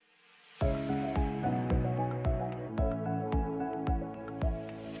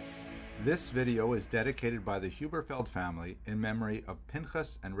This video is dedicated by the Huberfeld family in memory of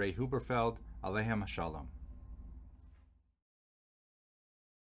Pinchas and Ray Huberfeld, Aleichem Shalom.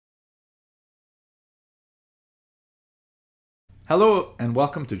 Hello and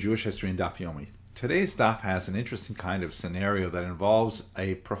welcome to Jewish History in Daf Yomi. Today's daf has an interesting kind of scenario that involves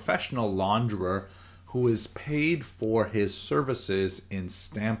a professional launderer who is paid for his services in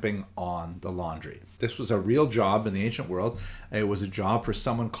stamping on the laundry. This was a real job in the ancient world. It was a job for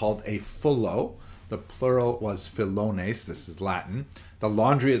someone called a Fullo. The plural was filones, this is Latin. The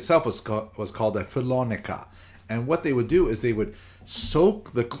laundry itself was called a filonica. And what they would do is they would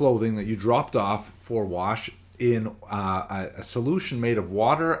soak the clothing that you dropped off for wash in a solution made of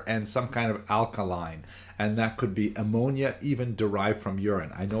water and some kind of alkaline, and that could be ammonia, even derived from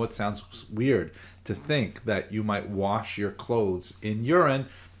urine. I know it sounds weird to think that you might wash your clothes in urine,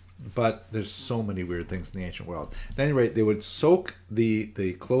 but there's so many weird things in the ancient world. At any rate, they would soak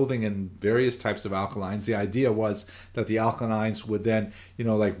the clothing in various types of alkalines. The idea was that the alkalines would then,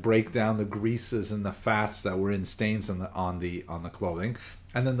 break down the greases and the fats that were in stains on the clothing.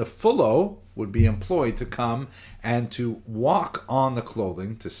 And then the fullo would be employed to come and to walk on the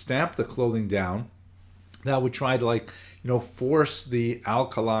clothing, to stamp the clothing down. That would try to force the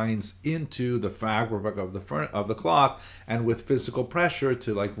alkalines into the fabric of the cloth, and with physical pressure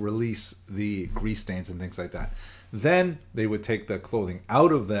to release the grease stains and things like that. Then they would take the clothing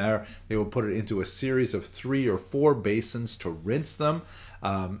out of there. They would put it into a series of 3 or 4 basins to rinse them,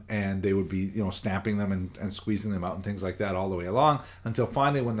 and they would be stamping them and squeezing them out and things like that all the way along, until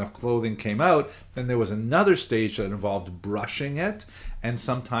finally when the clothing came out, then there was another stage that involved brushing it and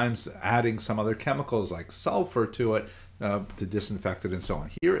sometimes adding some other chemicals like sulfur to it to disinfect it and so on.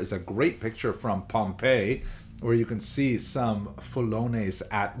 Here is a great picture from Pompeii where you can see some fulones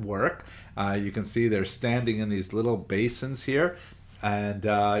at work. You can see they're standing in these little basins here, and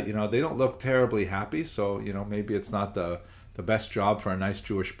they don't look terribly happy, so maybe it's not the best job for a nice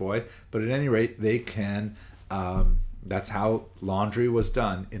Jewish boy, but at any rate they can that's how laundry was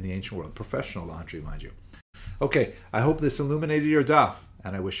done in the ancient world, professional laundry, mind you. Okay, I hope this illuminated your daf,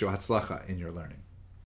 and I wish you hatzlacha in your learning.